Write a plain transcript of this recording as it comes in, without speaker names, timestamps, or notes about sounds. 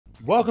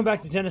Welcome back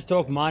to Tennis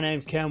Talk. My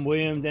name's Cam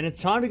Williams, and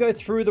it's time to go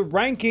through the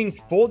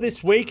rankings for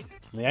this week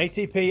from the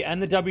ATP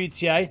and the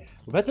WTA.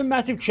 We've had some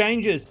massive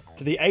changes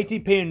to the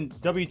ATP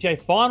and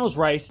WTA Finals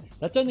race.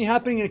 That's only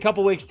happening in a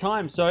couple of weeks'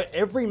 time, so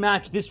every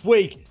match this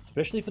week,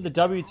 especially for the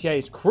WTA,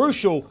 is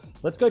crucial.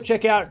 Let's go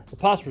check out the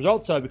past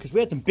results, though, because we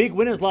had some big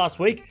winners last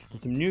week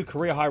and some new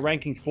career-high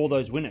rankings for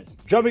those winners.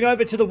 Jumping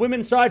over to the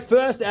women's side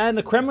first, and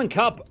the Kremlin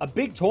Cup, a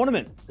big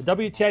tournament, the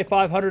WTA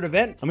 500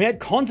 event. And we had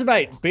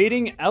Kontaveit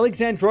beating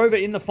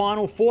Alexandrova in the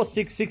final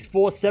 4-6,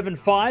 6-4,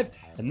 7-5,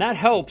 and that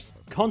helps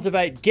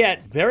Kontaveit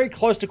get very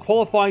close to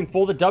qualifying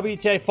for the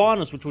WTA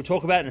Finals, which we'll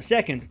talk about in a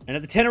second. And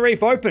at the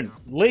Tenerife Open,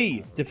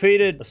 Lee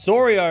defeated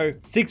Osorio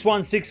 6-1,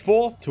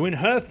 6-4 to win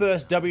her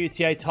first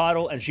WTA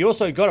title, and she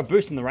also got a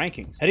boost in the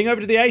rankings. Heading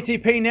over to the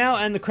ATP now,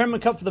 and the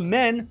Kremlin Cup for the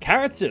men,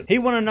 Karatsev. He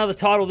won another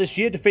title this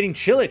year, defeating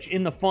Cilic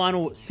in the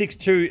final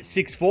 6-2,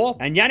 6-4.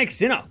 And Jannik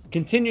Sinner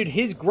continued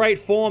his great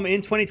form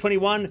in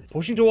 2021,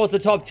 pushing towards the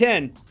top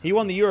 10. He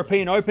won the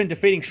European Open,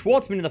 defeating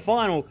Schwartzman in the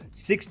final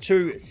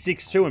 6-2,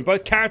 6-2. And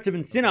both Karatsev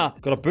and Sinner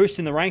got a boost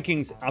in the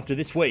rankings after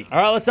this week.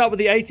 All right, let's start with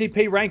the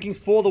ATP rankings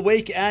for the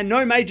week, and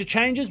no major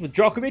changes with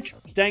Djokovic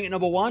staying at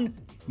number 1,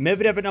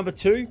 Medvedev at number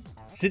 2,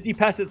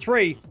 Tsitsipas at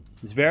 3,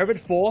 Zverev at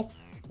 4,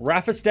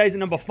 Rafa stays at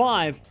number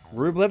 5,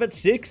 Rublev at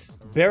 6,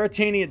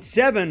 Berrettini at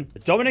 7. The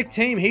Dominic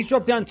Thiem, he's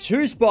dropped down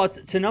 2 spots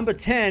to number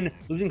 10,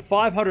 losing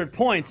 500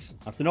 points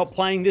after not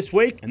playing this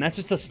week. And that's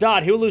just the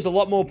start. He'll lose a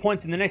lot more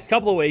points in the next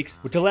couple of weeks,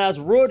 which allows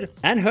Ruud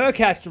and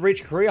Hurkacz to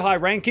reach career-high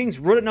rankings.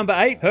 Ruud at number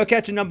 8,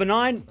 Hurkacz at number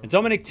 9, and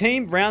Dominic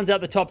Thiem rounds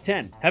out the top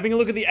 10. Having a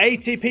look at the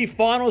ATP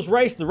Finals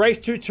race, the race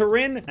to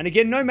Turin. And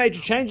again, no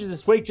major changes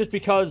this week just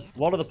because a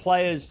lot of the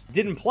players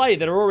didn't play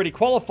that are already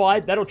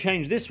qualified. That'll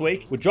change this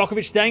week, with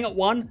Djokovic staying at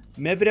 1,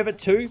 Medvedev at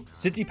 2,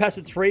 Tsitsipas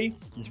at 3,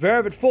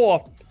 Zverev at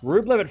 4,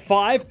 Rublev at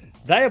 5.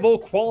 They have all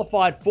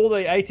qualified for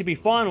the ATP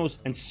Finals,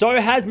 and so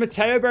has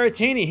Matteo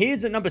Berrettini. He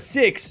is at number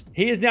 6.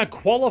 He is now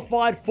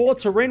qualified for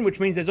Turin,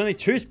 which means there's only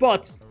 2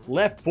 spots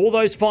left for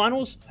those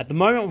finals. At the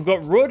moment, we've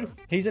got Ruud.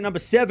 He's at number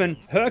 7.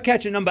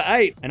 Hurkacz at number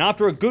 8. And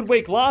after a good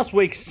week last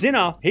week,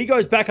 Sinner, he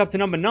goes back up to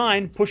number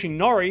 9, pushing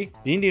Norrie,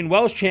 the Indian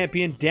Wells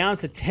champion, down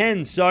to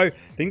 10. So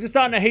things are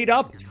starting to heat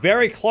up. It's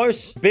very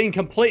close being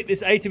complete,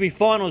 this ATP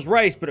Finals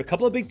race, but a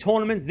couple of big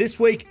tournaments this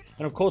week,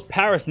 and of course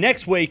Paris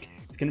next week.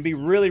 It's going to be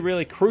really,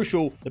 really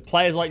crucial that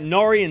players like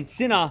Norrie and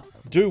Sinner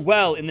do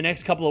well in the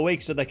next couple of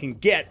weeks so they can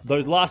get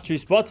those last 2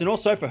 spots, and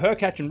also for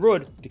Hurkacz and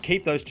Ruud to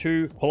keep those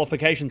 2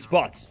 qualification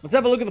spots. Let's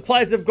have a look at the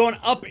players that have gone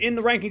up in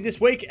the rankings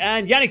this week,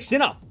 and Jannik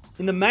Sinner.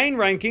 In the main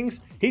rankings,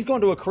 he's gone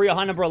to a career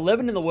high number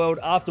 11 in the world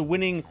after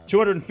winning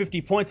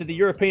 250 points at the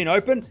European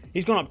Open.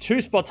 He's gone up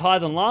 2 spots higher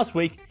than last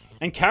week.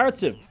 And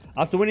Karatsev,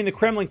 after winning the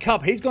Kremlin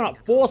Cup, he's gone up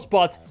 4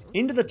 spots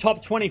into the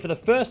top 20 for the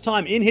first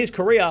time in his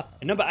career.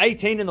 At number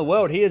 18 in the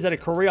world, he is at a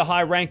career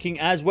high ranking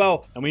as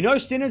well. And we know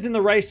Sinner's in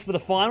the race for the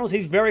finals.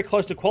 He's very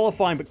close to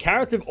qualifying, but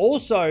Karatsev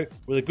also,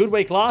 with a good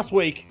week last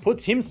week,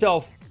 puts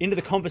himself into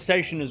the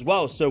conversation as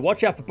well. So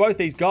watch out for both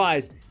these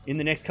guys in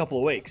the next couple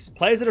of weeks.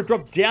 Players that have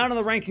dropped down in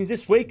the rankings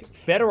this week,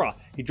 Federer.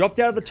 He dropped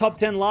out of the top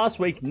 10 last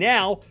week.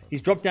 Now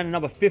he's dropped down to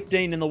number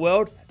 15 in the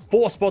world.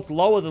 4 spots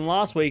lower than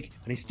last week,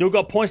 and he's still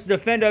got points to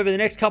defend over the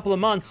next couple of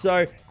months, so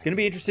it's going to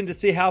be interesting to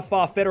see how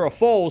far Federer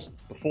falls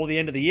before the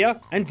end of the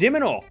year. And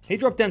Dimonor, he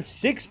dropped down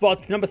 6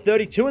 spots to number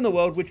 32 in the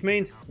world, which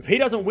means if he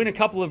doesn't win a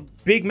couple of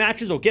big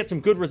matches or get some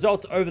good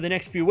results over the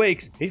next few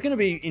weeks, he's going to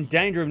be in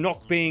danger of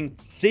not being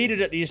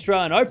seeded at the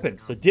Australian Open.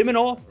 So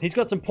Dimonor, he's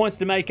got some points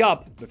to make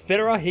up, but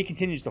Federer, he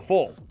continues to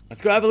fall.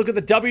 Let's go have a look at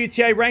the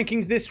WTA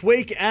rankings this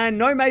week, and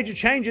no major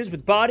changes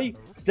with Barty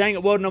staying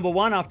at world number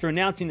 1 after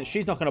announcing that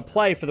she's not going to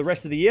play for the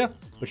rest of the year,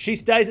 but she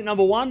stays at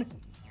number 1,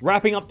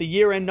 wrapping up the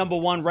year-end number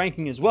 1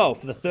 ranking as well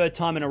for the 3rd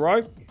time in a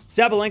row.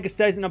 Sabalenka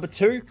stays at number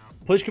 2,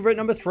 Pliskova at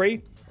number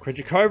 3,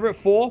 Krejcikova at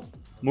 4,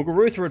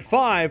 Muguruza at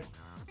 5,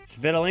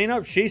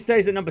 Svitolina, she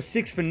stays at number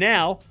 6 for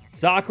now,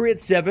 Sakkari at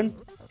 7,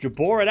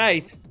 Jabeur at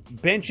 8,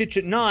 Bencic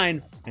at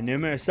 9, and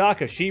Naomi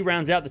Osaka, she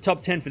rounds out the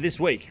top 10 for this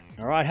week.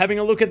 All right, having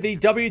a look at the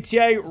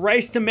WTA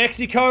race to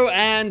Mexico,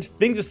 and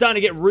things are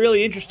starting to get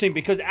really interesting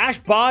because Ash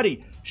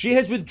Barty, she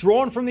has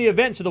withdrawn from the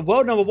event, so the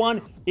world number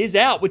 1 is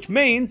out, which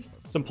means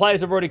some players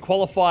have already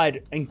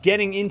qualified and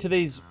getting into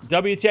these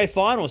WTA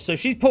finals. So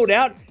she's pulled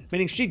out,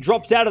 meaning she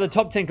drops out of the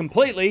top 10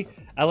 completely,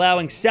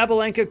 allowing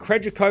Sabalenka,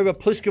 Krejcikova,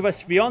 Pliskova,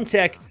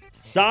 Swiatek,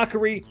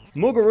 Sakkari,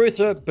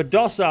 Muguruza,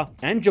 Badosa,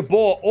 and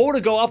Jabeur all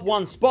to go up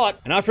 1 spot.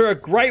 And after a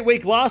great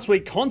week last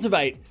week,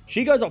 Kontaveit,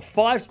 she goes up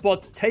 5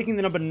 spots, taking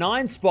the number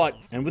 9 spot.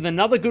 And with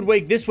another good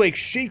week this week,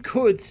 she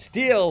could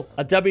steal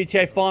a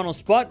WTA final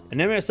spot. And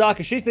Naomi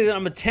Osaka, she stays at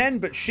number 10,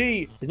 but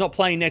she is not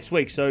playing next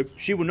week, so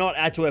she will not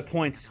add to her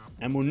points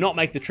and will not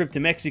make the trip to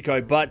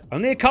Mexico. But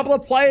only a couple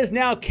of players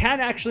now can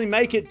actually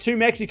make it to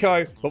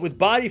Mexico. But with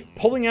Barty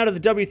pulling out of the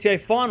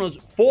WTA finals,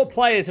 4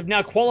 players have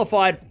now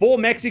qualified for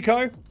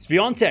Mexico.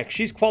 Swiatek,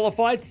 she's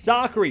qualified.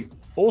 Sakkari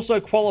also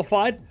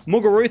qualified.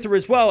 Muguruza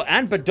as well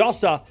and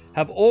Badosa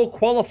have all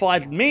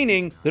qualified,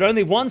 meaning that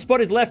only one spot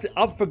is left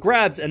up for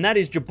grabs, and that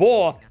is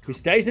Jabeur, who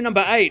stays in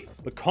number 8.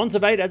 But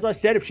Kontaveit, as I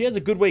said, if she has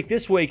a good week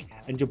this week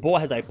and Jabeur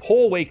has a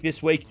poor week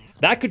this week,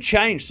 that could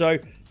change. So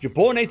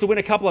Jabeur needs to win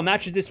a couple of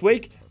matches this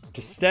week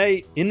to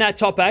stay in that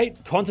top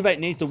 8. Kontaveit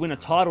needs to win a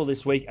title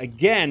this week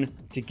again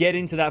to get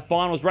into that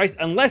finals race,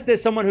 unless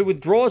there's someone who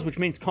withdraws, which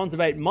means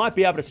Kontaveit might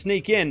be able to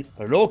sneak in.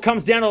 But it all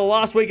comes down to the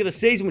last week of the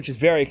season, which is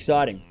very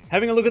exciting.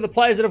 Having a look at the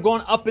players that have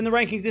gone up in the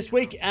rankings this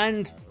week,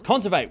 and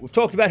Kontaveit, we've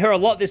talked about her a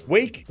lot this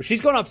week, but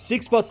she's gone up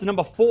 6 spots to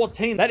number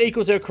 14. That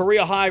equals her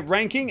career high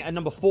ranking at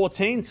number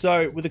 14.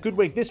 So with a good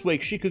week this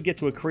week, she could get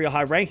to a career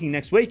high ranking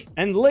next week.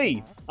 And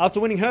Lee, after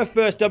winning her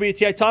first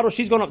WTA title,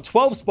 she's gone up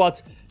 12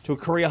 spots to a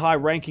career high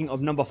ranking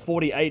of number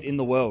 48 in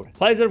the world.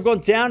 Players that have gone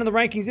down in the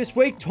rankings this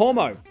week,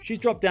 Tormo, she's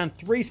dropped down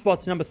 3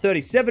 spots to number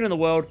 37 in the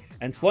world.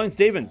 And Sloane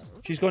Stephens,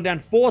 she's gone down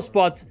 4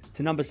 spots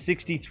to number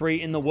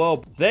 63 in the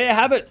world. So there you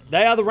have it.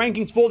 They are the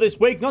rankings for this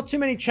week. Not too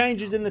many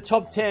changes in the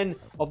top 10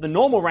 of the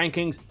normal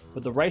rankings,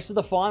 but the race to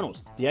the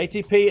finals. The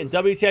ATP and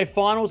WTA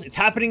Finals, it's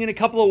happening in a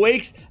couple of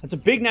weeks. And some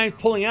big names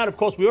pulling out. Of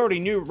course, we already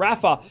knew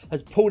Rafa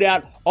has pulled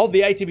out of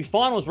the ATP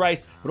Finals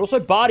race, but also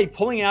Barty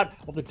pulling out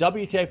of the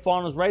WTA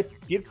Finals race.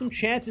 Give some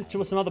chances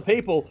to some other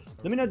people.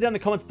 Let me know down in the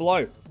comments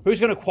below who's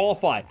going to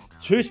qualify.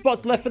 2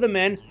 spots left for the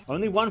men,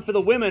 only 1 for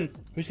the women.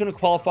 Who's going to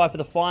qualify for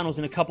the finals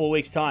in a couple of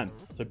weeks' time?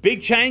 So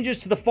big changes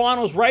to the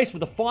finals race with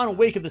the final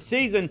week of the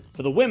season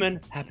for the women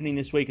happening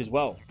this week as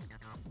well.